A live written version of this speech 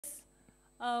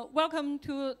Welcome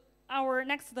to our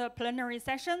next plenary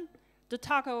session. The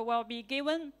talk will be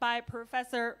given by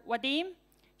Professor Vadim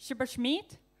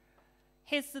Silberschmidt.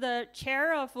 He's the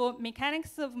chair of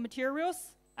Mechanics of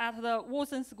Materials at the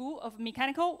Wilson School of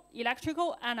Mechanical,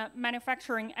 Electrical, and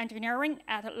Manufacturing Engineering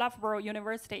at Loughborough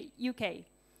University, UK.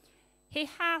 He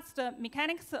has the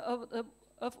Mechanics of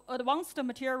Advanced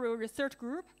Material Research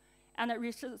Group and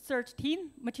research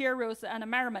team, Materials and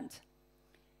Measurement.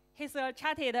 He's a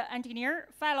chartered engineer,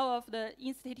 fellow of the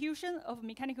Institution of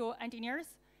Mechanical Engineers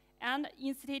and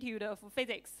Institute of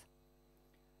Physics.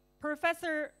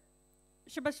 Professor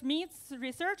Silberschmidt's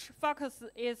research focus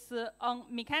is on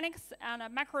mechanics and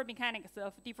micromechanics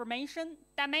of deformation,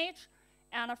 damage,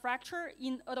 and fracture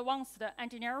in advanced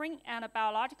engineering and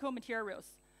biological materials,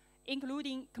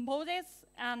 including composites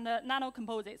and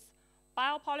nanocomposites,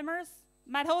 biopolymers,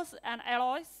 metals and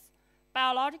alloys,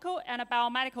 biological and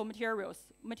biomedical materials,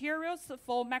 materials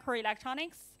for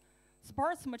microelectronics,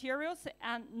 sports materials,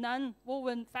 and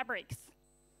non-woven fabrics.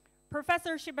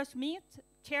 Professor Silberschmidt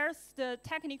chairs the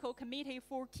Technical Committee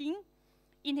 14,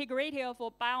 Integrated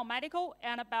for Biomedical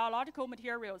and Biological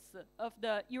Materials of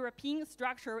the European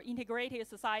Structural Integrated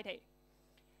Society.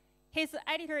 He's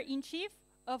editor-in-chief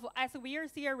of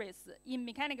Elsevier series in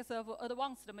Mechanics of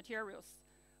Advanced Materials,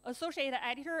 associate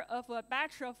editor of a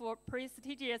batch of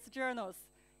prestigious journals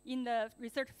in the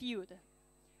research field.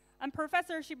 And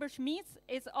Professor Silberschmidt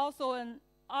is also an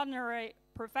honorary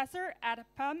professor at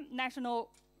Perm National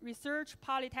Research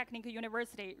Polytechnic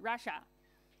University, Russia.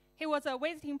 He was a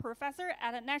visiting professor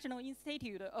at the National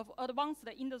Institute of Advanced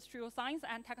Industrial Science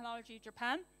and Technology,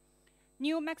 Japan,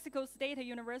 New Mexico State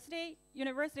University,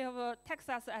 University of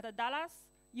Texas at Dallas,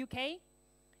 UK,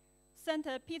 St.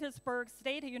 Petersburg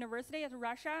State University at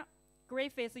Russia,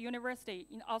 Griffith University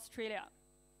in Australia.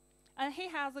 And he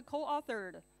has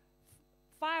co-authored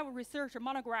 5 research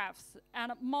monographs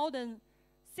and more than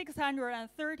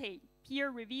 630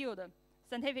 peer-reviewed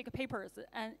scientific papers,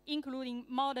 and including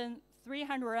more than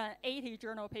 380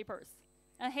 journal papers.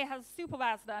 And he has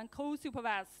supervised and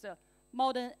co-supervised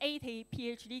more than 80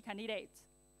 PhD candidates.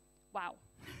 Wow.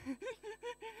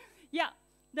 Yeah.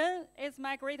 Then it's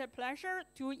my great pleasure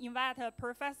to invite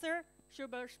Professor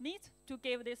Silberschmidt to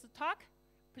give this talk.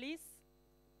 Please.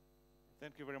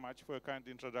 Thank you very much for a kind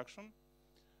introduction.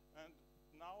 And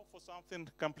now for something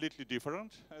completely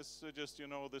different, as just you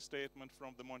know the statement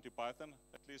from the Monty Python,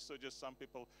 at least so just some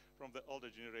people from the older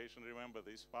generation remember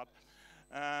this part.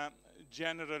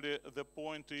 Generally, the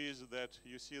point is that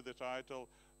you see the title,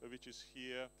 which is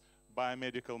here,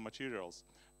 Biomedical Materials.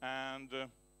 And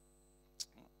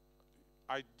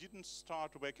I didn't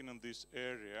start working in this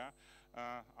area.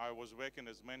 I was working,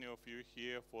 as many of you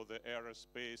here, for the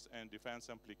aerospace and defense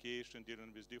application,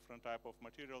 dealing with different type of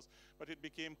materials. But it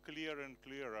became clearer and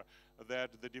clearer that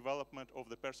the development of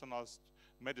the personalized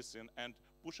medicine and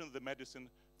pushing the medicine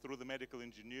through the medical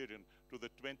engineering to the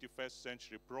 21st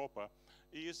century proper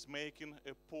is making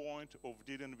a point of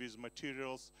dealing with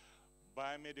materials,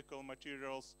 biomedical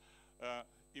materials,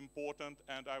 important,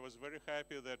 and I was very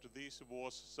happy that this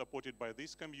was supported by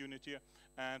this community.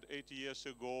 And 8 years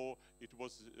ago, it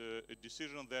was a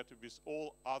decision that with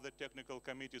all other technical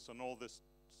committees on all the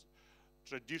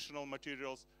traditional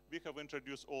materials, we have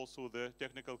introduced also the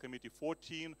Technical Committee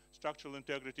 14, Structural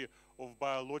Integrity of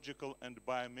Biological and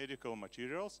Biomedical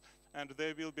Materials. And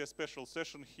there will be a special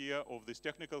session here of this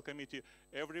technical committee.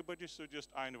 Everybody, so just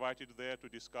are invited there to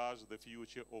discuss the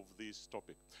future of this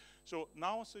topic. So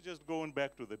now, so just going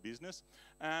back to the business,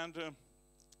 and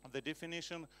the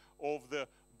definition of the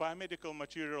biomedical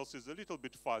materials is a little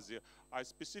bit fuzzy. I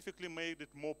specifically made it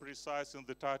more precise in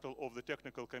the title of the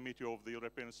Technical Committee of the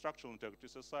European Structural Integrity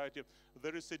Society.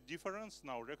 There is a difference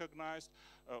now recognized,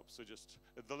 so just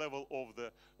at the level of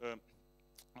the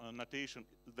notation,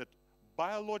 that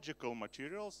biological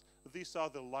materials, these are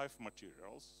the life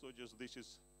materials. So just this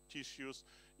is tissues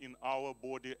in our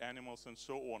body, animals, and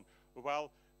so on.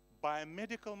 While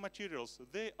biomedical materials,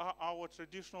 they are our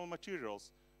traditional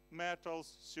materials,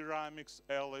 metals, ceramics,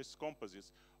 alloys,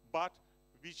 composites, but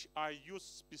which are used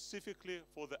specifically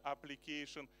for the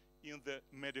application in the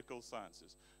medical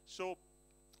sciences. So,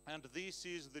 and this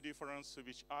is the difference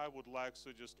which I would like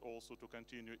so just also to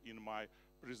continue in my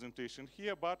presentation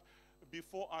here. But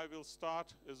before I will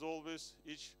start, as always,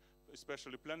 each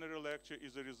especially plenary lecture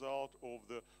is a result of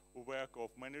the work of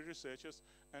many researchers,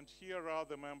 and here are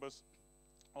the members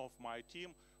of my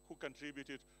team who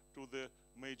contributed to the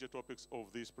major topics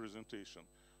of this presentation.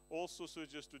 Also, so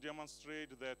just to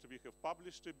demonstrate that we have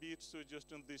published a bit, so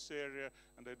just in this area,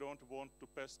 and I don't want to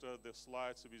pester the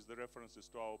slides with the references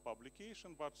to our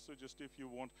publication, but so just if you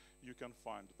want, you can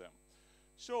find them.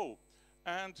 So,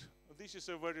 and this is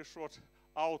a very short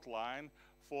outline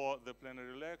for the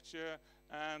plenary lecture.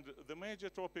 And the major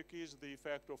topic is the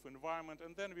effect of environment.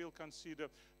 And then we'll consider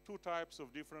two types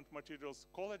of different materials.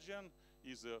 Collagen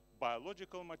is a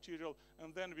biological material.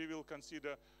 And then we will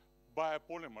consider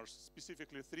biopolymers,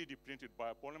 specifically 3D printed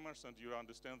biopolymers. And you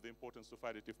understand the importance of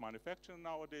additive manufacturing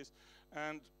nowadays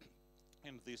and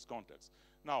in this context.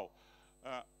 Now,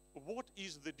 what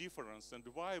is the difference and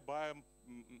why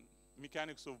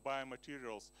mechanics of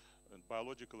biomaterials and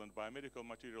biological and biomedical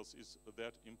materials is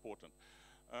that important?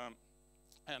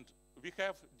 And we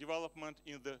have development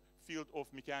in the field of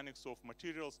mechanics of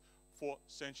materials for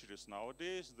centuries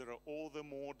nowadays. There are all the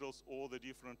models, all the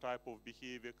different type of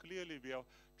behavior. Clearly, we are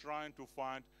trying to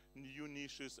find new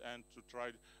niches and to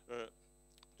try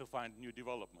to find new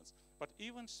developments. But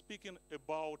even speaking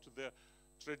about the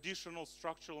traditional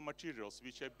structural materials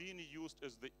which are being used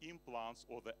as the implants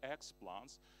or the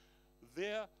explants,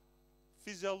 their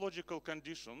physiological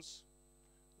conditions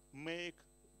make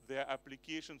their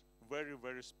application very,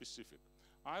 very specific.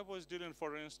 I was dealing,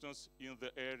 for instance, in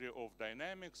the area of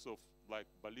dynamics, of like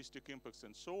ballistic impacts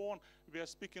and so on. We are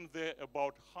speaking there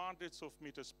about hundreds of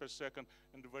meters per second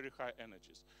and very high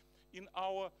energies. In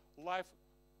our life,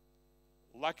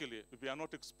 luckily, we are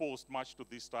not exposed much to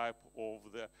this type of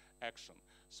the action.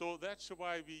 So that's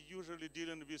why we usually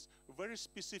dealing with very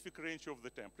specific range of the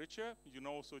temperature, you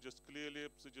know, so just clearly,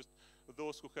 so just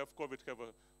those who have COVID have a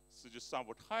just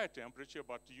somewhat higher temperature,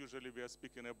 but usually we are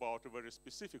speaking about a very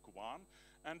specific one.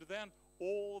 And then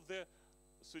all the,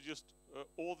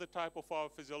 all the type of our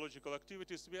physiological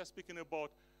activities, we are speaking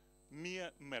about mere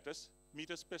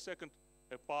meters per second,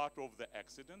 a part of the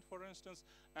accident, for instance.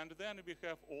 And then we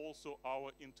have also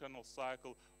our internal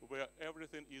cycle where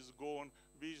everything is going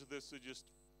with the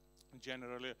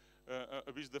generally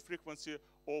with the frequency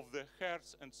of the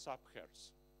hertz and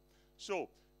sub-hertz. So,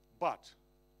 but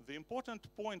the important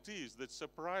point is that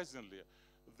surprisingly,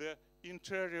 the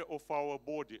interior of our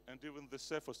body and even the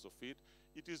surface of it,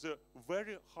 it is a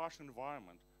very harsh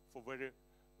environment for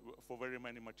very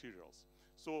many materials.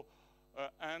 So,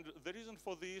 and the reason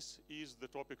for this is the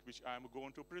topic which I'm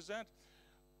going to present.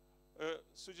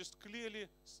 So just clearly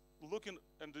looking,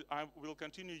 and I will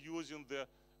continue using the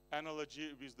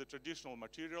analogy with the traditional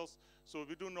materials. So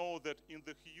we do know that in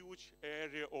the huge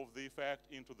area of the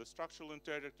effect into the structural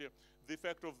integrity, the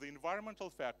effect of the environmental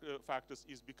factors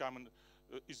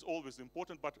is always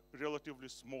important, but relatively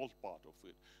small part of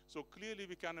it. So clearly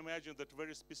we can imagine that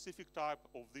very specific type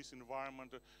of this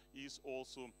environment is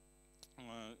also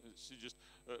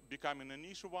becoming a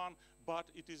niche one, but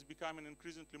it is becoming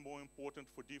increasingly more important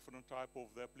for different type of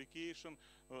the application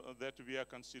that we are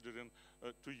considering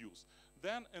to use.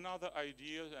 Then another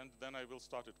idea, and then I will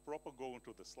start it proper, go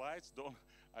into the slides.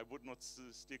 I would not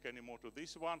stick anymore to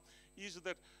this one, is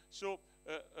that, so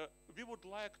we would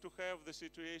like to have the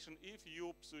situation if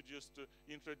you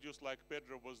introduce, like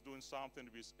Pedro was doing something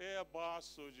with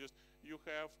Airbus, so just you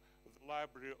have the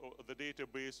library or the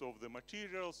database of the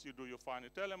materials, you do your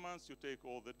finite elements, you take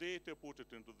all the data, put it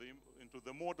into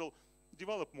the model,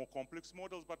 develop more complex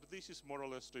models, but this is more or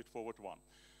less straightforward one.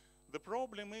 The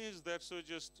problem is that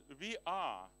we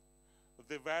are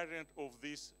the variant of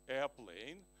this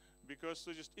airplane, because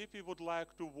if we would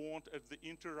like to want at the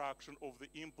interaction of the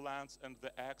implants and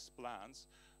the explants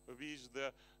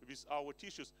with our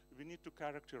tissues, we need to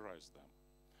characterize them.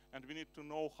 And we need to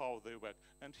know how they work.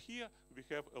 And here we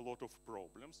have a lot of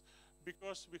problems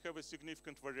because we have a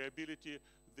significant variability.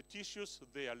 The tissues,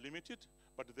 they are limited,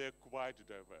 but they're quite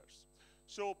diverse.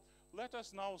 So let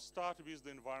us now start with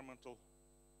the environmental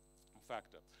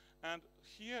factor. And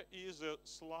here is a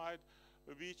slide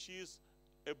which is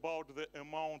about the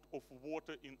amount of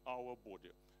water in our body.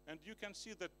 And you can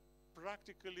see that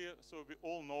practically, so we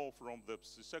all know from the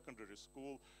secondary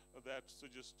school that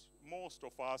most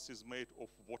of us is made of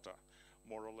water,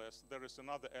 more or less. There is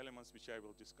another elements which I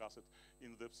will discuss it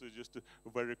in the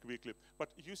very quickly. But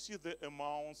you see the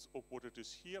amounts of what it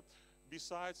is here.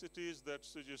 Besides, it is that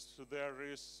there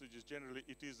is generally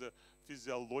it is a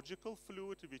physiological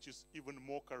fluid which is even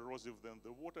more corrosive than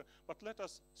the water. But let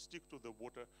us stick to the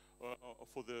water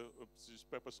for the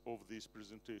purpose of this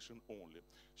presentation only.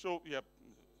 So yeah,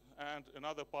 and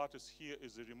another part is here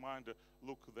is a reminder.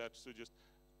 Look, that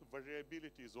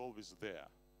variability is always there.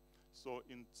 So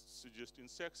in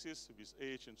sexes with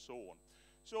age and so on.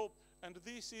 So, and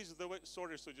this is the way,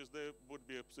 sorry, there would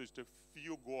be a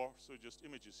few gore,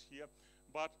 images here,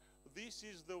 but this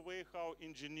is the way how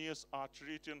engineers are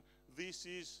treating. This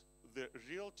is the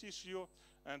real tissue,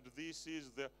 and this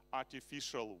is the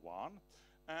artificial one.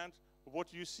 And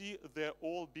what you see, they're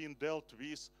all being dealt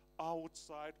with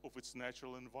outside of its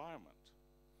natural environment.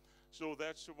 So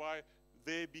that's why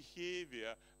their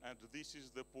behavior, and this is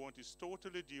the point, is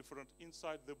totally different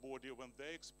inside the body when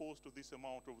they're exposed to this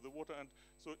amount of the water. And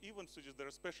so even suggest there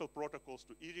are special protocols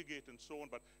to irrigate and so on,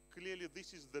 but clearly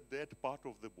this is the dead part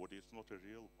of the body, it's not a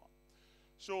real one.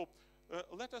 So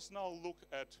let us now look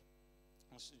at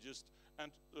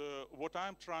what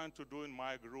I'm trying to do in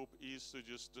my group is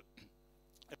just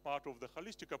a part of the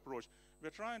holistic approach. We're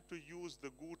trying to use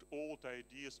the good old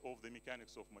ideas of the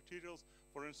mechanics of materials,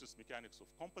 for instance, mechanics of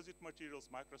composite materials,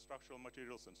 microstructural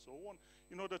materials, and so on,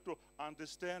 in order to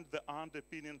understand the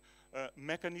underpinning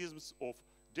mechanisms of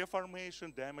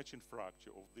deformation, damage, and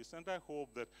fracture of this. And I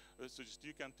hope that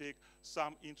you can take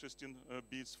some interesting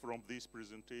bits from this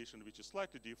presentation, which is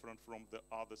slightly different from the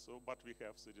others, but we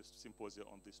have symposia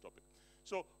on this topic.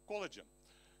 So collagen.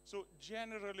 So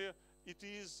generally, it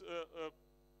is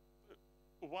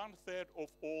 1/3 of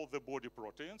all the body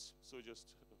proteins,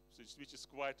 which is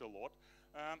quite a lot.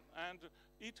 And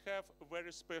it have a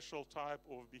very special type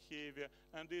of behavior,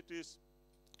 and it is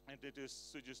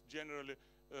generally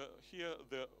here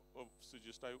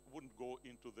I wouldn't go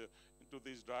into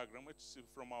this diagram. It's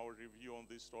from our review on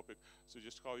this topic,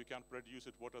 just how you can produce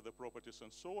it, what are the properties,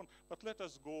 and so on. But let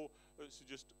us go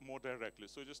more directly.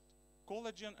 So just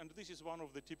collagen, and this is one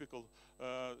of the typical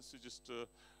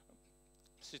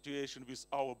situation with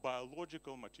our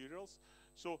biological materials.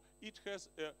 So it has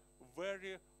a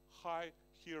very high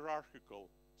hierarchical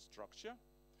structure.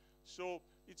 So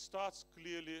it starts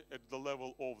clearly at the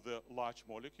level of the large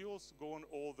molecules, going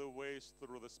all the way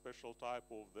through the special type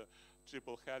of the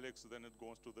triple helix, then it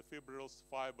goes to the fibrils,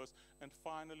 fibers, and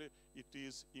finally it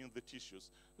is in the tissues.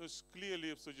 There's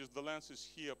clearly, the length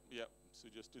is here,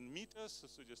 in meters.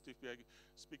 If we are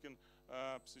speaking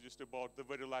about the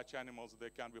very large animals, they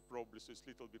can be probably a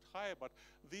little bit higher, but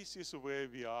this is where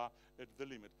we are at the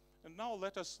limit. And now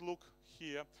let us look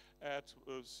here at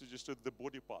the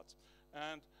body parts.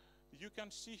 And you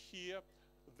can see here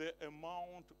the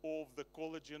amount of the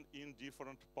collagen in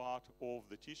different part of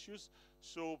the tissues.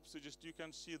 So you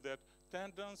can see that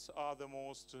tendons are the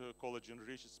most collagen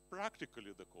rich. It's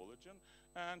practically the collagen.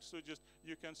 And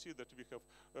you can see that we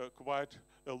have quite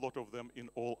a lot of them in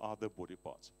all other body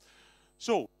parts.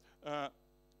 So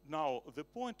now the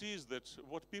point is that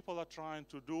what people are trying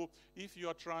to do, if you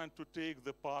are trying to take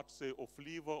the part, say, of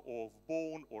liver or of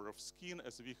bone or of skin,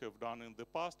 as we have done in the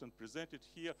past and presented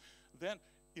here, then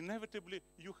inevitably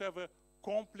you have a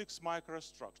complex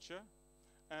microstructure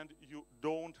and you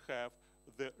don't have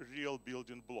the real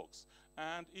building blocks.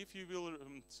 And if you will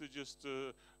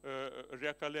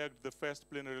recollect the first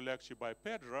plenary lecture by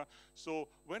Pedro, so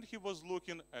when he was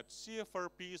looking at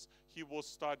CFRPs, he was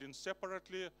studying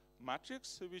separately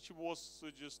matrix, which was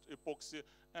just epoxy,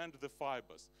 and the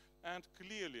fibers. And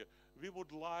clearly, we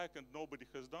would like, and nobody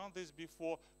has done this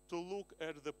before, to look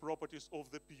at the properties of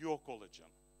the pure collagen.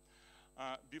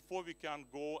 Before we can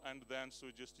go and then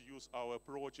just use our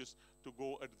approaches to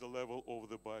go at the level of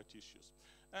the biotissues.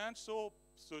 And so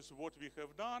what we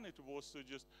have done, it was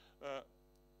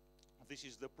this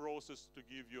is the process to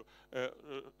give you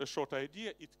a short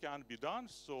idea. It can be done,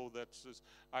 so that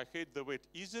I hate the word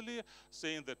easily,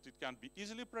 saying that it can be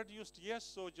easily produced. Yes,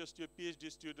 so just your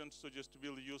PhD students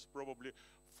will use probably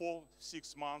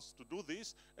 4-6 months to do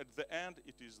this. At the end,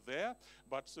 it is there.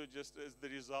 But just as the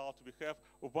result, we have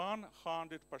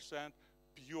 100%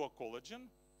 pure collagen,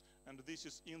 and this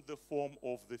is in the form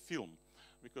of the film,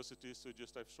 because it is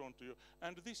I've shown to you.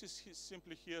 And this is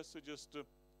simply here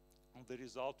the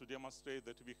result to demonstrate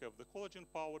that we have the collagen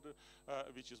powder,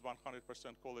 which is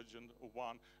 100% collagen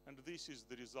 1, and this is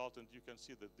the result, and you can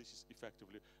see that this is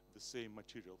effectively the same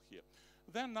material here.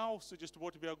 Then now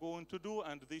what we are going to do,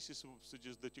 and this is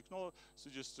the technology,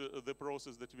 the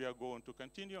process that we are going to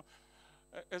continue.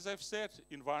 As I've said,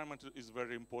 environment is a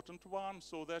very important one,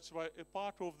 so that's why a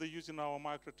part of the using our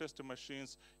microtester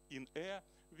machines in air,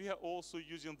 we are also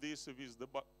using this with the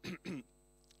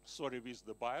with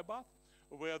the biobath,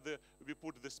 where we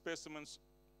put the specimens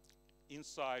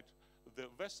inside the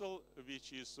vessel,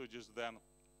 which is then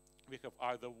we have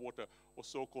either water or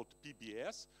so-called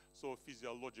PBS, so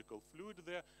physiological fluid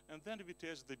there, and then we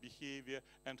test the behavior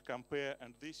and compare,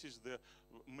 and this is the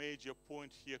major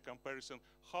point here, comparison,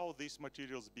 how these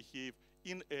materials behave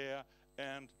in air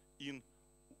and in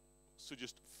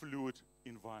fluid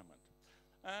environment.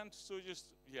 And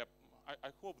I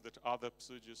hope that other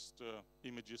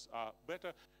images are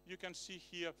better. You can see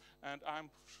here, and I'm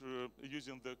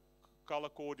using the color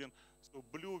coding. So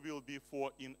blue will be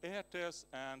for in air test,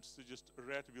 and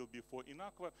red will be for in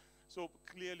aqua. So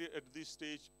clearly at this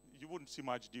stage, you wouldn't see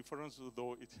much difference,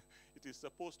 though it is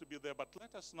supposed to be there. But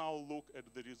let us now look at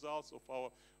the results of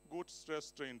our good stress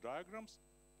strain diagrams.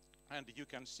 And you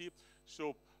can see,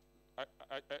 so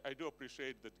I do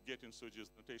appreciate that getting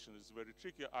suggest notation is very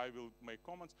tricky. I will make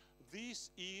comments. This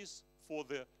is for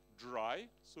the dry,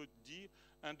 so D,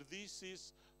 and this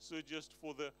is just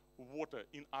for the water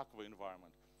in aqua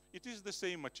environment. It is the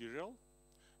same material,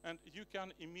 and you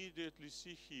can immediately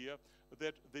see here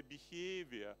that the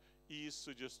behavior is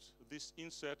just this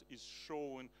inset is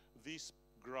showing this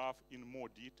graph in more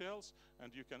details,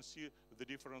 and you can see the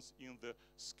difference in the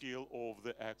scale of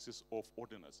the axis of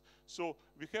ordinates. So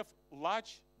we have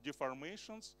large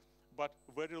deformations, but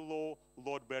very low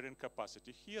load-bearing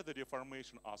capacity. Here the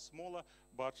deformations are smaller,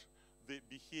 but the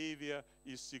behavior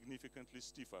is significantly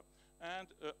stiffer. And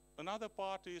another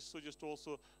part is just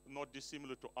also not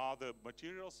dissimilar to other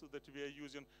materials that we are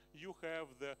using. You have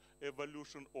the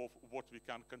evolution of what we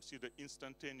can consider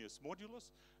instantaneous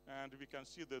modulus, and we can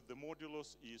see that the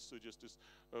modulus is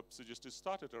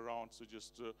started around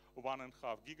 1.5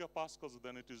 gigapascals,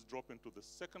 then it is dropping to the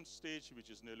second stage, which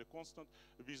is nearly constant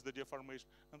with the deformation,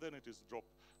 and then it is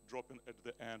dropping at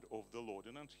the end of the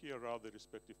loading. And here are the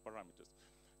respective parameters.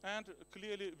 And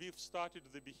clearly, we've started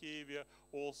the behavior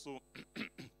also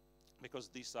because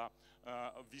these are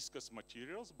viscous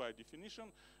materials by definition.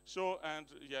 So, and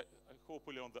yeah,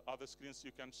 hopefully on the other screens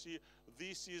you can see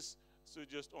this is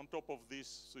just on top of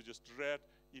this, just red,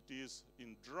 it is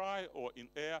in dry or in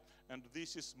air, and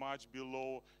this is much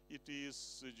below, it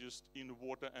is just in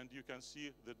water, and you can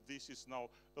see that this is now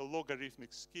a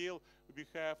logarithmic scale. We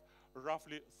have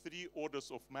roughly 3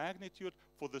 orders of magnitude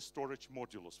for the storage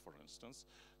modulus, for instance.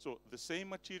 So the same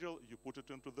material, you put it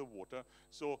into the water.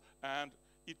 So, and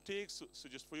it takes, so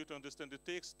just for you to understand, it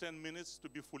takes 10 minutes to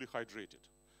be fully hydrated.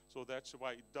 So that's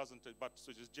why it doesn't, but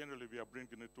so just generally we are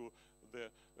bringing it to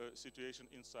the situation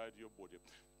inside your body.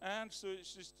 And so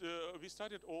it's just, we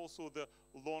studied also the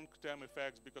long-term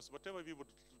effects, because whatever we would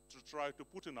try to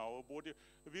put in our body,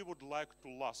 we would like to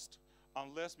last,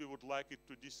 unless we would like it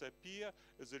to disappear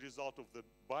as a result of the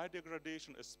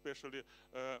biodegradation, especially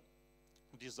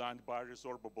designed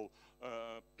bioresorbable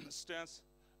stents,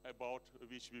 about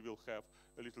which we will have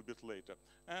a little bit later.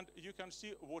 And you can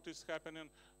see what is happening.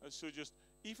 So just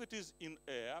if it is in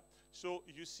air, so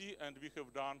you see, and we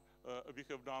have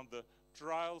done the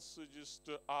trials just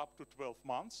up to 12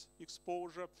 months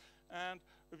exposure, and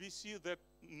we see that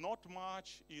not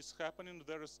much is happening.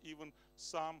 There is even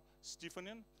some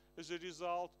stiffening as a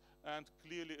result, and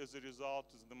clearly as a result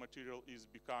the material is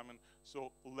becoming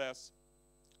so less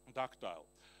ductile.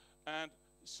 And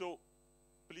so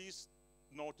please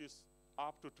notice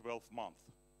up to 12 months.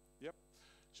 Yep.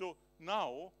 So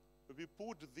now we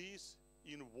put this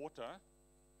in water,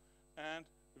 and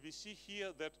we see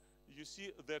here that you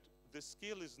see that the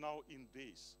scale is now in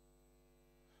days.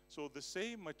 So the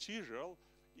same material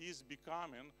is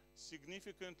becoming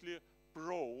significantly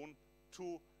prone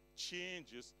to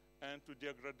changes and to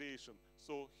degradation.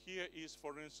 So here is,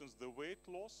 for instance, the weight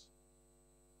loss,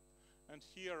 and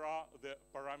here are the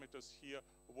parameters here,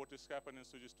 what is happening,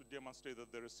 so just to demonstrate that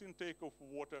there is intake of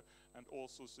water, and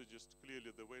also suggest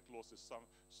clearly the weight loss is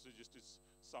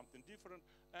something different.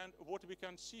 And what we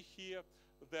can see here,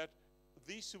 that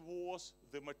this was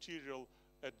the material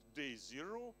at day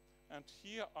 0, and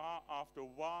here are after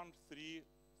 1, 3,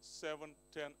 7,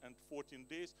 10, and 14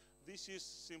 days. This is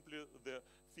simply the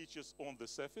features on the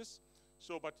surface.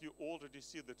 So, but you already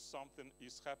see that something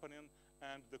is happening,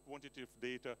 and the quantitative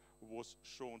data was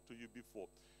shown to you before.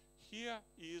 Here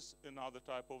is another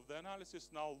type of the analysis.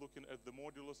 Now looking at the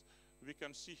modulus, we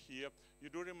can see here, you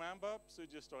do remember, so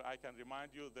just I can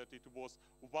remind you that it was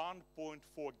 1.4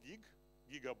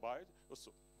 gigabyte,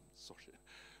 sorry,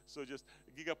 so just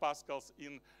gigapascals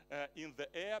in the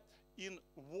air. In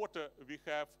water, we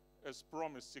have, as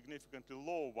promised, significantly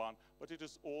low one, but it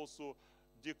is also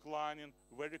declining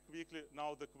very quickly.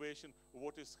 Now the question,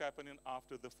 what is happening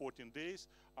after the 14 days?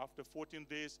 After 14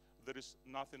 days, there is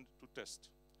nothing to test.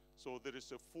 So there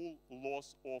is a full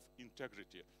loss of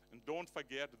integrity. And don't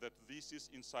forget that this is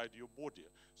inside your body.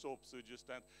 So just,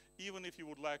 and even if you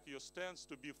would like your stents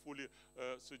to be fully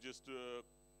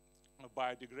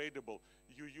biodegradable,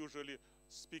 you usually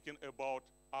speaking about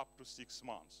up to 6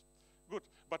 months. Good,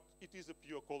 but it is a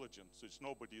pure collagen, so it's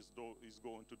nobody is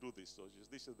going to do this. So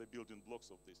this is the building blocks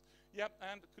of this. Yeah,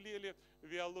 and clearly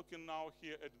we are looking now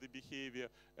here at the behavior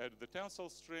at the tensile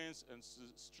strains and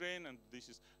strain, and this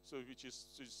is so which is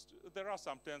there are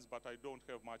some tens, but I don't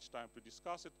have much time to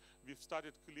discuss it. We've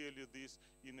studied clearly this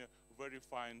in a very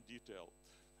fine detail,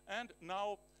 and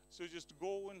now so just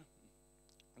go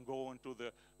into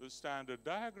the standard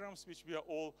diagrams, which we are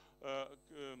all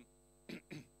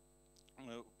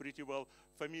pretty well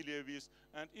familiar with.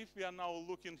 And if we are now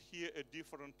looking here a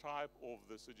different type of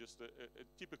the, so just a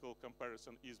typical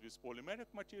comparison is with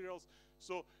polymeric materials.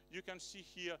 So you can see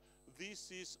here,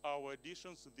 this is our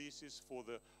additions. This is for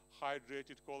the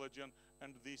hydrated collagen,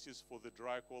 and this is for the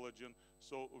dry collagen.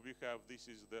 So we have, this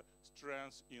is the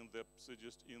strength in the, so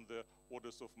just in the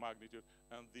orders of magnitude,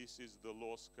 and this is the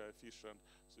loss coefficient,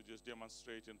 so just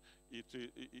demonstrating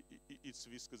its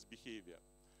viscous behavior.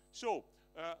 So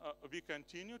we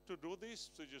continue to do this.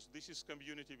 So just this is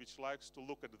community which likes to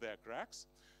look at their cracks.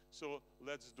 So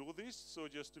let's do this. So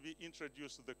just we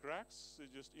introduce the cracks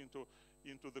just into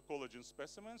the collagen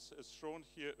specimens as shown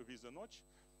here with a notch.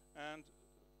 And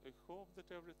I hope that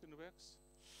everything works.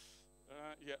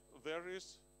 Yeah, there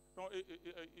is, no,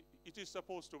 it is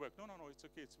supposed to work. No, it's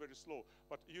okay, it's very slow.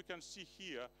 But you can see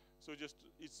here, so just,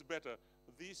 it's better.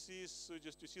 This is, so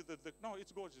just you see that, no,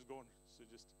 it's gone. So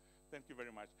just, thank you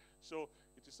very much. So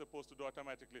it is supposed to do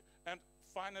automatically. And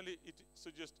finally, it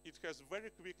has very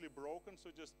quickly broken,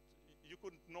 so just, you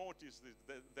couldn't notice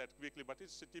that quickly, but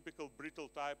it's a typical brittle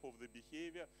type of the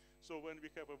behavior. So when we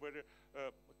have a very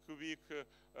quick,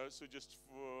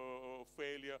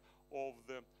 failure of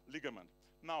the ligament.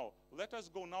 Now, let us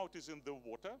go now, it is in the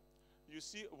water. You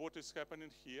see what is happening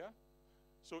here.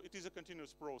 So it is a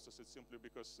continuous process. It's simply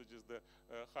because just the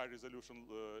high resolution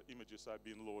images are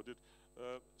being loaded.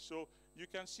 So you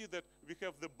can see that we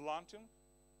have the blunting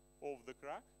of the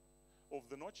crack, of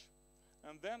the notch.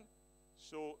 And then,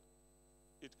 so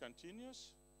it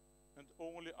continues. And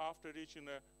only after reaching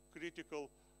a critical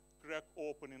crack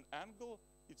opening angle,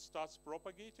 it starts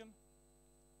propagating.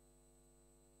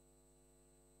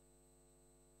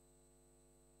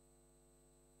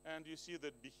 And you see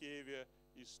that behavior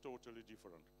is totally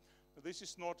different. This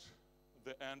is not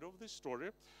the end of the story.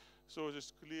 So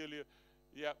just clearly,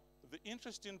 yeah, the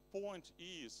interesting point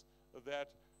is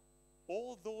that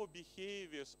although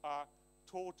behaviors are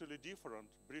totally different,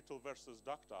 brittle versus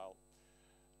ductile,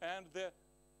 and the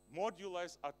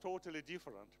moduli are totally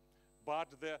different, but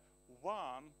the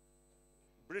one,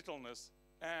 brittleness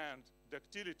and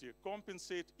ductility,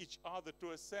 compensate each other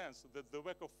to a sense that the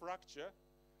work of fracture,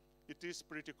 it is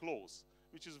pretty close,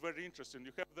 which is very interesting.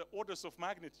 You have the orders of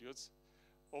magnitudes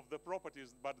of the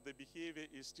properties, but the behavior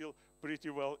is still pretty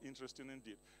well interesting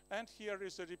indeed. And here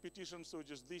is a repetition, so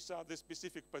just these are the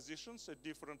specific positions at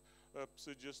different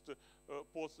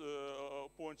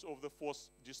points of the force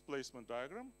displacement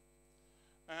diagram.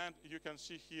 And you can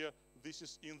see here, this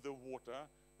is in the water,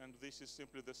 and this is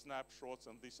simply the snapshots,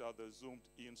 and these are the zoomed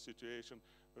in situation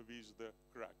with the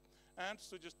crack. And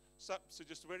so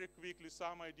just very quickly,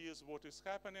 some ideas what is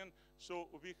happening. So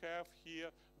we have here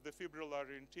the fibrillar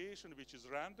orientation, which is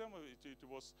random.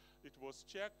 It was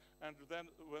checked. And then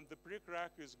when the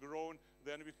pre-crack is grown,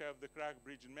 then we have the crack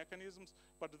bridging mechanisms.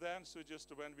 But then, so just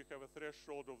when we have a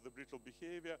threshold of the brittle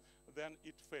behavior, then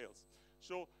it fails.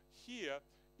 So here,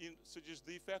 just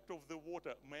the effect of the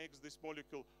water makes this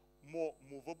molecule more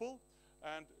movable,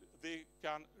 and they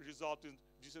can result in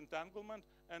disentanglement.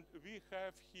 And we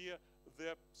have here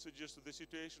the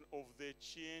situation of the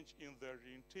change in the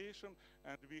orientation,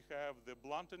 and we have the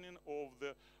blunting of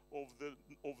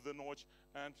the notch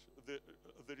and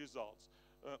the results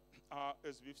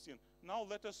as we've seen. Now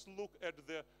let us look at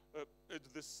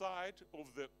the side of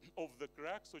the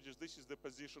crack. So just this is the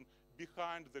position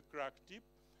behind the crack tip,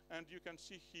 and you can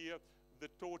see here the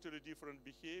totally different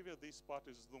behavior. This part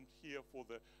is zoomed here for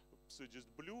the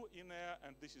just blue in air,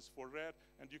 and this is for red.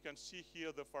 And you can see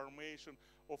here the formation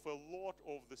of a lot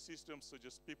of the systems. So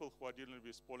just people who are dealing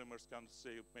with polymers can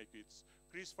say maybe it's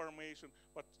crease formation,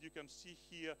 but you can see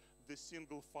here the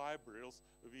single fibrils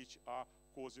which are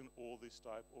causing all this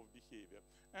type of behavior.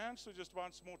 And so just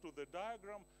once more to the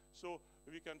diagram. So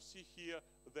we can see here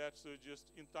that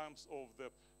just in terms of the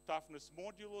toughness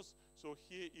modulus, so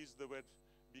here is the wet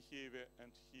behavior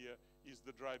and here is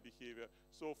the dry behavior.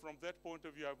 So from that point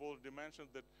of view, I've already mentioned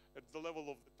that at the level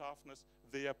of the toughness,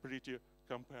 they are pretty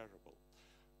comparable.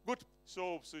 Good,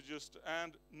 so just,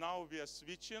 and now we are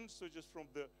switching, so just from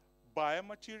the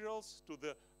biomaterials to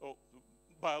the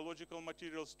biological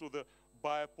materials to the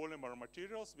biopolymer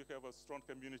materials. We have a strong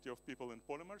community of people in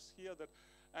polymers here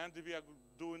and we are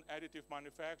doing additive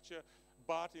manufacture,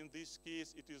 but in this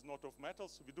case, it is not of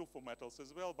metals. We do for metals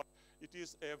as well, but it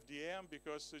is FDM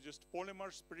because just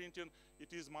polymers printing,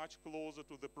 it is much closer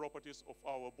to the properties of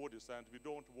our bodies, and we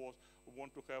don't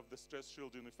want to have the stress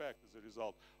shielding effect as a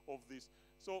result of this.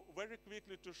 So very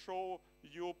quickly to show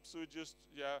you,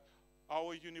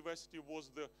 our university was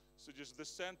the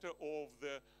center of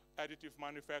the additive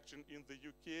manufacturing in the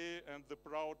UK, and the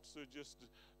proud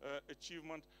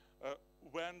achievement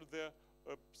when the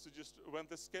when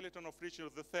the skeleton of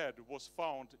Richard III was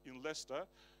found in Leicester,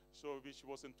 so which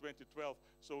was in 2012,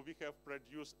 so we have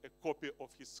produced a copy of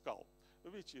his skull,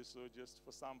 which is just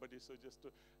for somebody, so just to,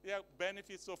 yeah,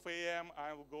 benefits of AM,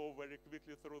 I will go very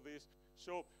quickly through this.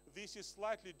 So this is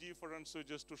slightly different, so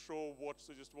just to show what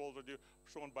so just already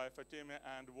shown by Fatima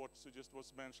and what so just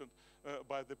was mentioned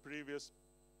by the previous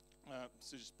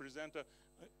presenter.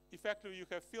 Effectively, you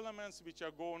have filaments which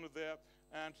are going there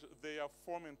and they are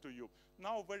forming to you.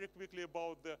 Now, very quickly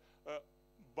about the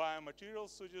biomaterials,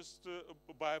 so just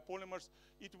biopolymers.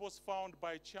 It was found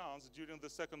by chance during the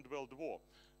Second World War.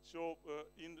 So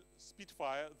in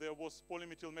Spitfire, there was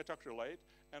polymethyl methacrylate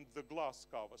and the glass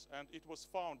covers. And it was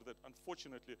found that,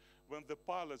 unfortunately, when the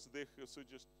pilots, they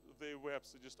were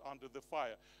just under the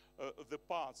fire, the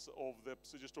parts of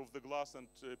the glass and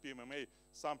PMMA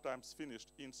sometimes finished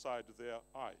inside their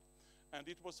eye. And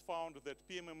it was found that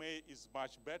PMMA is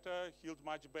much better, healed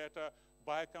much better,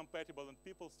 biocompatible, and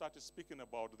people started speaking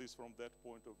about this from that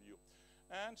point of view.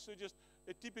 And so just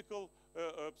a typical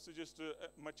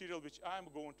material which I'm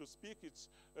going to speak, it's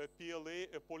PLA,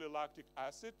 a polylactic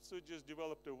acid, so just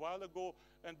developed a while ago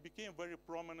and became very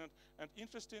prominent. And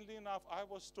interestingly enough, I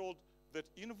was told that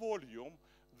in volume,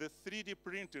 the 3D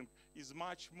printing is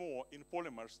much more in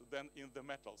polymers than in the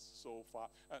metals so far.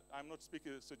 I'm not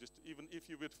speaking, so just even if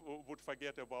you would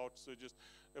forget about, so just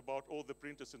about all the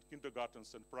printers in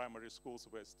kindergartens and primary schools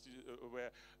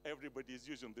where everybody is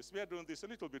using this. We are doing this a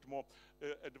little bit more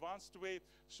advanced way.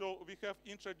 So we have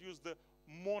introduced the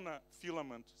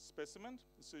monofilament specimen.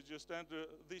 So just, and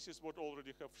this is what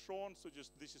already have shown. So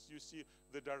just this is, you see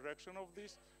the direction of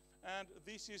this. And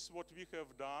this is what we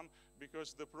have done,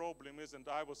 because the problem is, and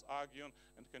I was arguing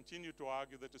and continue to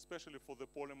argue that especially for the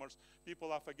polymers,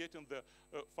 people are forgetting the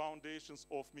foundations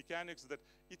of mechanics, that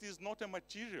it is not a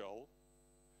material,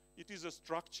 it is a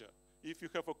structure. If you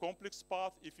have a complex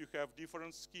path, if you have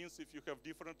different skins, if you have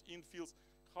different infills,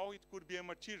 how it could be a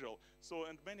material. So,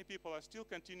 and many people are still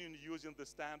continuing using the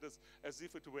standards as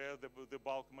if it were the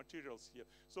bulk materials here.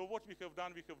 So what we have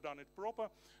done it proper.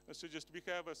 So just we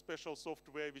have a special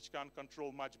software which can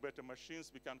control much better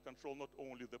machines. We can control not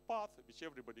only the path, which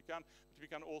everybody can, but we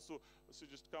can also so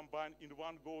just combine in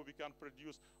one go. We can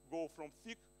go from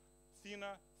thick,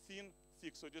 thinner, thin,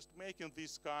 thick. So just making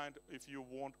this kind, if you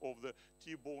want, of the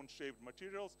T-bone shaped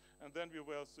materials. And then we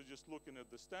were so just looking at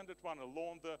the standard one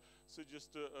along the, so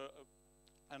just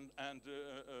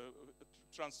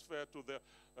transfer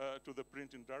to the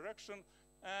printing direction.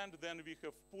 And then we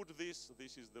have put this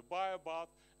is the biobath,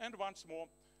 and once more.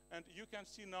 And you can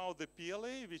see now the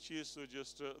PLA, which is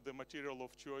just the material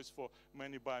of choice for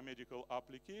many biomedical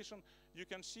applications. You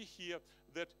can see here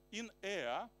that in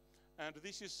air, and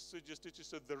this is just, it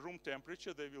is at the room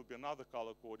temperature. There will be another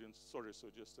color coding. Sorry, so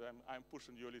just I'm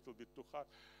pushing you a little bit too hard.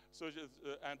 So just,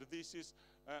 and this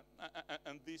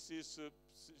is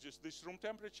just this room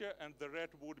temperature, and the red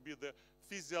would be the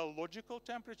physiological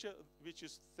temperature, which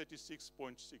is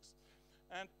 36.6.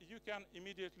 And you can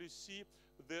immediately see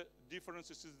the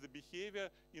differences in the behavior.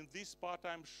 In this part,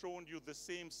 I'm showing you the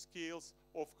same scales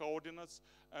of coordinates,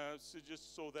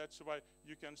 so that's why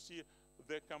you can see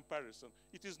the comparison.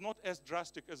 It is not as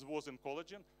drastic as was in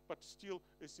collagen, but still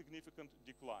a significant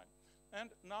decline. And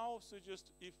now, so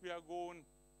just if we are going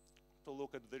to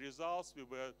look at the results, we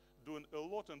were doing a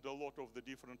lot of the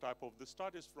different type of the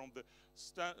studies from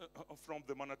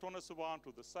the monotonous one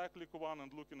to the cyclic one,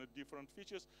 and looking at different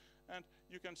features. And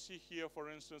you can see here, for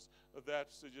instance, that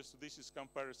this is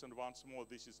comparison once more.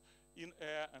 This is in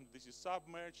air and this is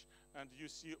submerged, and you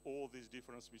see all these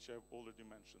differences which I've already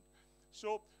mentioned.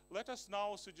 So let us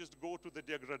now just go to the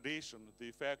degradation, the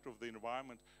effect of the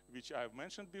environment, which I've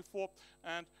mentioned before.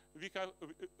 And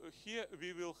here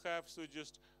we will have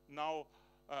just now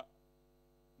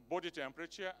body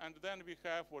temperature, and then we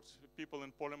have what people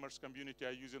in polymers community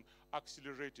are using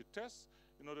accelerated tests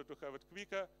in order to have it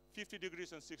quicker, 50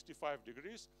 degrees and 65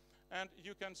 degrees. And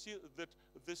you can see that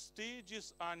the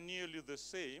stages are nearly the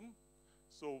same,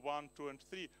 so 1, 2, and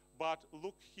 3. But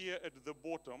look here at the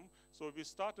bottom. So we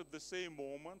start at the same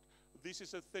moment. This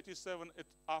is at 37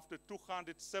 after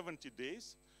 270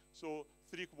 days, so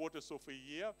 3/4 of a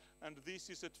year. And this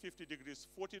is at 50 degrees,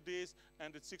 40 days,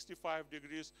 and at 65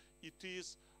 degrees, it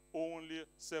is only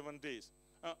 7 days.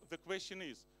 The question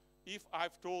is, if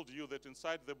I've told you that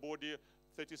inside the body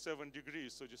 37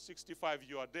 degrees, so just 65,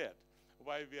 you are dead.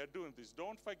 Why we are doing this?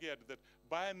 Don't forget that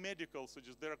biomedical,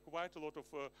 there are quite a lot of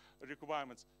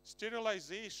requirements.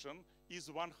 Sterilization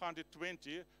is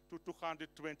 120 to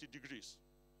 220 degrees.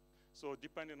 So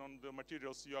depending on the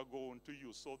materials you are going to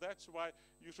use. So that's why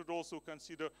you should also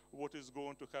consider what is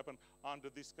going to happen under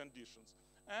these conditions.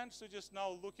 And so just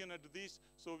now looking at this,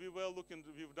 so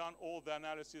we've done all the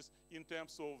analysis in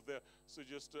terms of the, so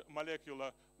just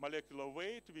molecular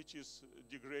weight, which is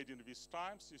degrading with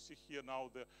time. So you see here now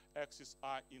the axes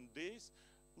are in days.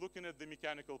 Looking at the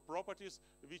mechanical properties,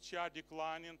 which are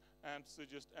declining and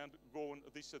going,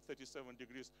 this at 37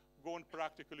 degrees, going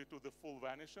practically to the full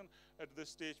vanishing at the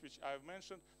stage which I've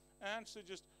mentioned. And so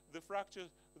just the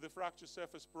fracture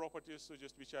surface properties, so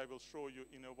just which I will show you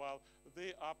in a while,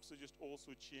 they are so just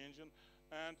also changing.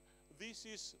 And this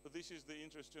is the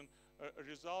interesting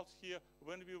result here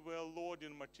when we were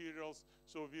loading materials.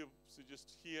 So we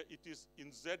suggest here it is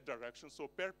in Z direction, so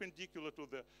perpendicular to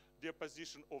the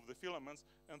deposition of the filaments,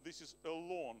 and this is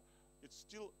alone. It's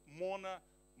still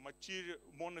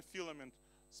monofilament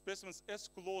specimens, as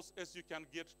close as you can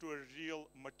get to a real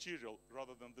material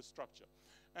rather than the structure.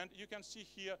 And you can see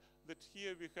here that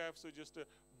here we have so just a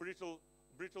brittle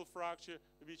fracture,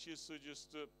 which is so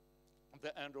just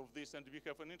the end of this, and we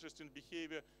have an interesting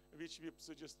behavior which we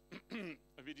suggest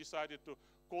we decided to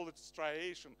call it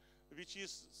striation, which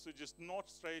is so just not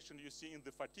striation you see in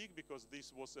the fatigue, because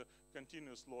this was a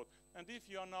continuous load. And if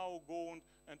you are now going,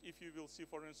 and if you will see,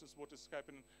 for instance, what is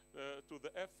happening to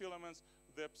the F filaments,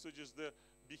 so just the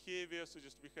behavior, so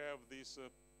just we have this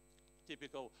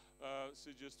typical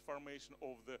suggest formation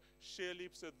of the shell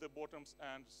lips at the bottoms,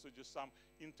 and suggest some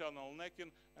internal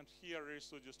necking, and here is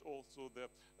suggest also the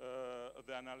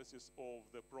analysis of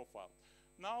the profile.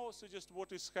 Now suggest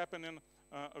what is happening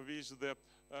with the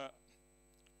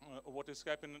what is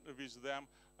happening with them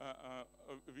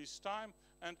with time,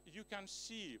 and you can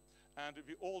see, and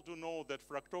we all do know that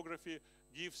fractography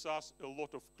gives us a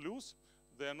lot of clues.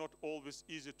 They are not always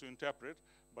easy to interpret,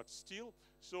 but still.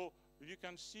 So you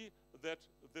can see that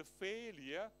the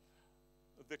failure,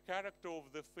 the character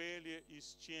of the failure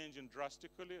is changing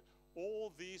drastically.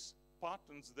 All these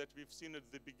patterns that we've seen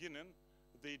at the beginning,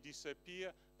 they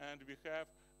disappear, and we have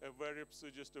a very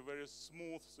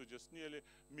smooth, nearly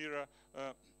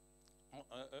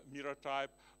mirror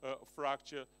type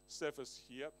fracture surface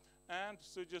here. And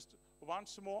so just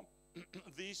once more,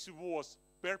 this was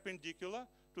perpendicular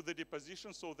to the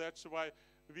deposition, so that's why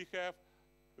we have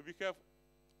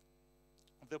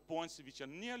the points which are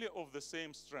nearly of the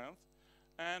same strength,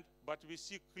 but we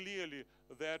see clearly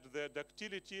that the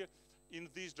ductility in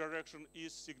this direction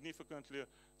is significantly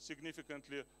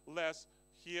less.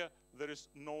 Here there is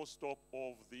no stop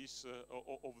of this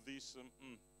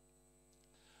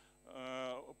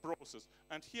process.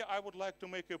 And here I would like to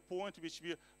make a point which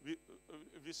we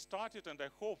started, and I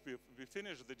hope we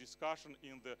finish the discussion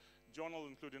in the journal,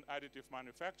 including additive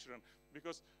manufacturing,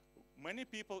 because many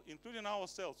people, including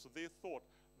ourselves, they thought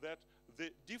that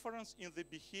the difference in the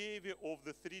behavior of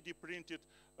the 3D printed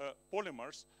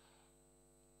polymers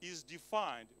is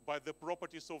defined by the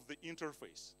properties of the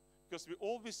interface. Because we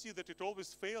always see that it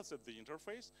always fails at the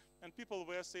interface, and people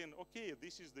were saying, okay,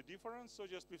 this is the difference, so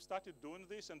just we've started doing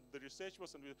this, and the research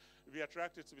was, and we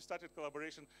started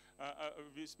collaboration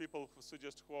with people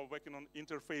who are working on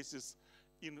interfaces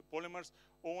in polymers,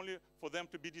 only for them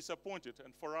to be disappointed,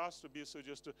 and for us to be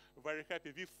very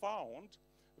happy. We found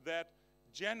that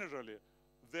generally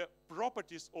the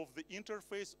properties of the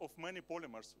interface of many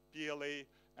polymers, PLA,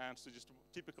 and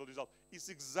typical result is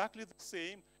exactly the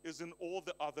same as in all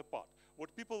the other part.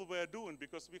 What people were doing,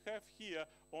 because we have here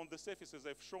on the surfaces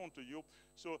I've shown to you,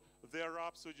 so there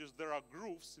are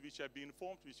grooves which are being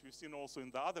formed, which we've seen also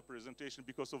in the other presentation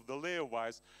because of the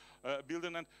layer-wise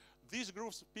building. And these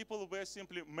grooves, people were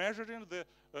simply measuring the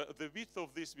width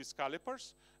of this with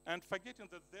calipers and forgetting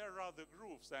that there are the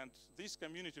grooves, and this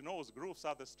community knows grooves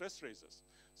are the stress raises.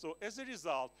 So as a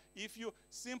result, if you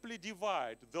simply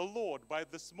divide the load by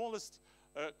the smallest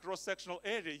cross-sectional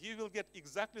area, you will get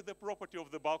exactly the property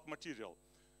of the bulk material.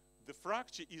 The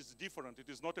fracture is different. It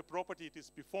is not a property, it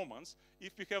is performance.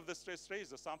 If we have the stress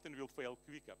raiser, something will fail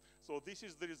quicker. So this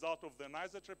is the result of the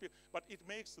anisotropy, but it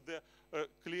makes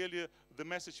clearly the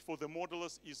message for the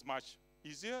modulus is much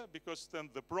easier, because then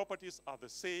the properties are the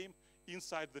same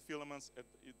inside the filaments at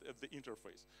the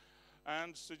interface.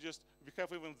 And we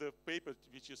have even the paper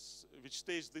which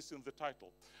states this in the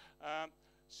title. And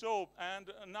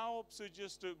now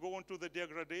go on to the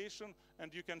degradation,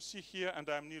 and you can see here, and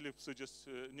I'm nearly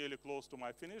nearly close to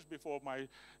my finish before my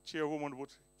chairwoman would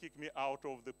kick me out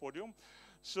of the podium.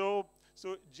 So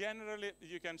generally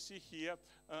you can see here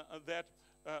that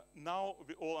now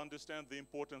we all understand the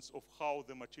importance of how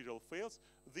the material fails.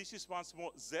 This is once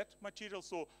more Z material,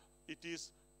 so it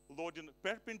is loading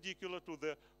perpendicular to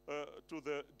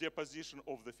the deposition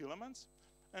of the filaments.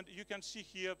 And you can see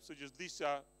here, so just these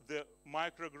are the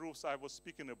microgrooves I was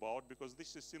speaking about, because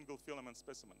this is single filament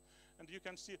specimen. And you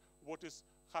can see what is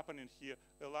happening here,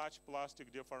 a large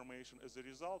plastic deformation as a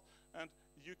result. And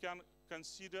you can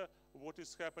consider what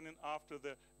is happening after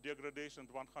the degradation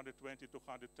at 120 to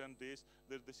 110 days,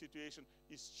 that the situation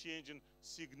is changing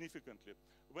significantly.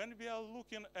 When we are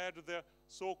looking at the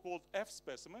so-called F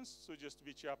specimens,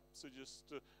 which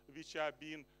are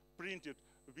being printed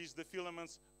with the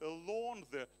filaments along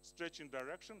the stretching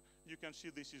direction, you can see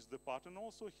this is the pattern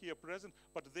also here present,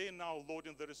 but they now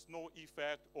loading. There is no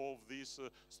effect of this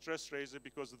stress razor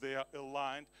because they are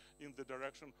aligned in the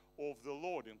direction of the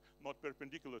loading, not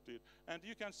perpendicular to it. And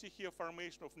you can see here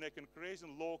formation of neck and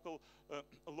crescent,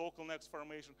 local necks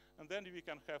formation, and then we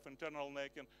can have internal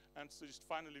necking, and so just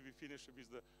finally we finish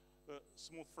with the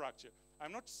smooth fracture.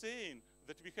 I'm not saying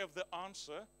that we have the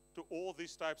answer to all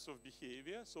these types of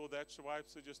behavior, so that's why I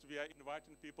suggest we are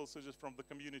inviting people from the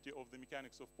community of the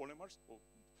mechanics of polymers, or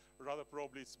rather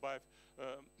probably it's by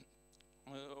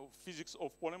physics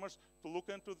of polymers, to look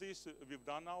into this. We've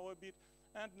done our bit,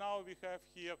 and now we have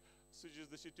here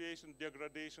the situation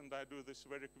degradation. I do this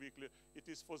very quickly. It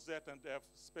is for Z and F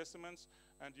specimens,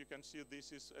 and you can see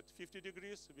this is at 50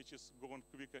 degrees, which is going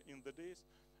quicker in the days.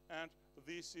 And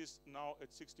this is now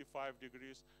at 65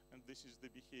 degrees, and this is the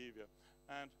behavior.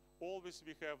 And always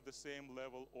we have the same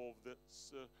level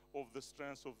of the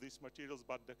strength of these materials,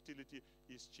 but ductility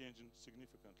is changing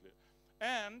significantly.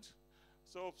 And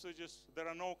so there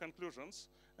are no conclusions,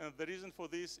 and the reason for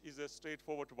this is a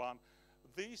straightforward one.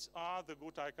 These are the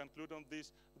good, I conclude on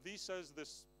this. This is the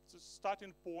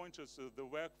starting point, is the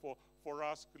work for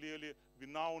us. Clearly, we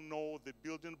now know the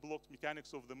building blocks,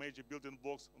 mechanics of the major building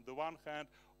blocks, on the one hand,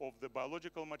 of the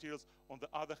biological materials, on the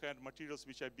other hand, materials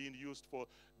which are being used for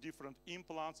different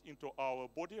implants into our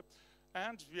body.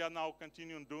 And we are now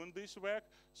continuing doing this work.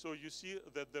 So you see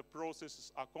that the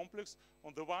processes are complex.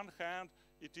 On the one hand,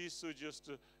 it is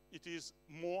it is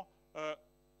more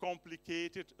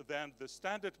complicated than the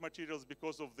standard materials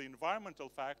because of the environmental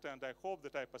factor, and I hope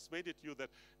that I persuaded you that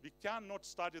we cannot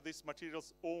study these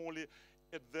materials only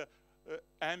at the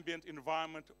ambient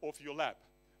environment of your lab,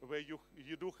 where you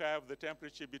do have the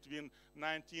temperature between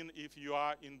 19 if you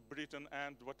are in Britain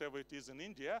and whatever it is in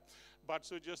India, but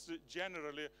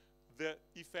generally the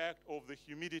effect of the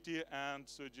humidity and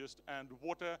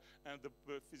water and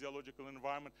the physiological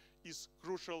environment is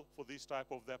crucial for this type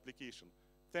of the application.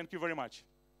 Thank you very much.